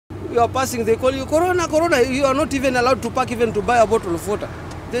You are passing, they call you corona, corona. You are not even allowed to park even to buy a bottle of water.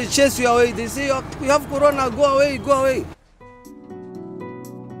 They chase you away. They say, you have corona, go away, go away.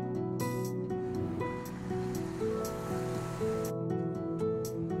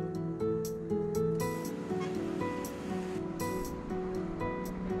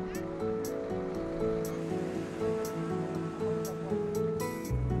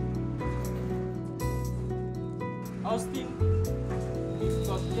 Austin, it's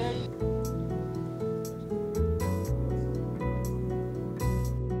okay.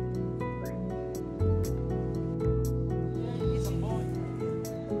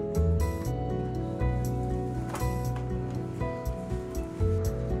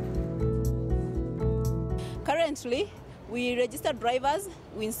 Currently, we register drivers,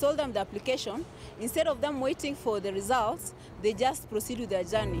 we install them the application. Instead of them waiting for the results, they just proceed with their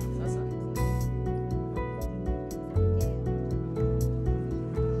journey.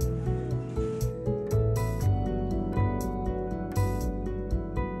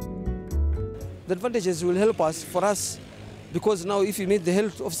 The advantages will help us, for us, because now if you meet the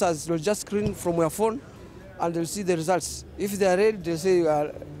health officers, they'll just screen from your phone and they'll see the results. If they are red, they'll say you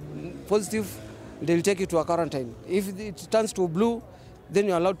are positive, they'll take you to a quarantine. If it turns to blue, then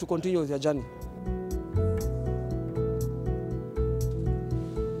you're allowed to continue with your journey.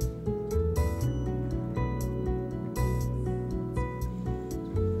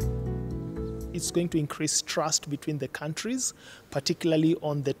 It's going to increase trust between the countries, particularly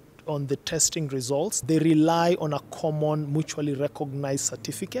on the testing results. They rely on a common, mutually recognized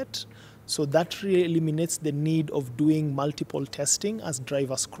certificate. So that really eliminates the need of doing multiple testing as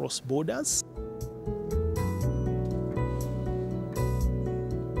drivers cross borders.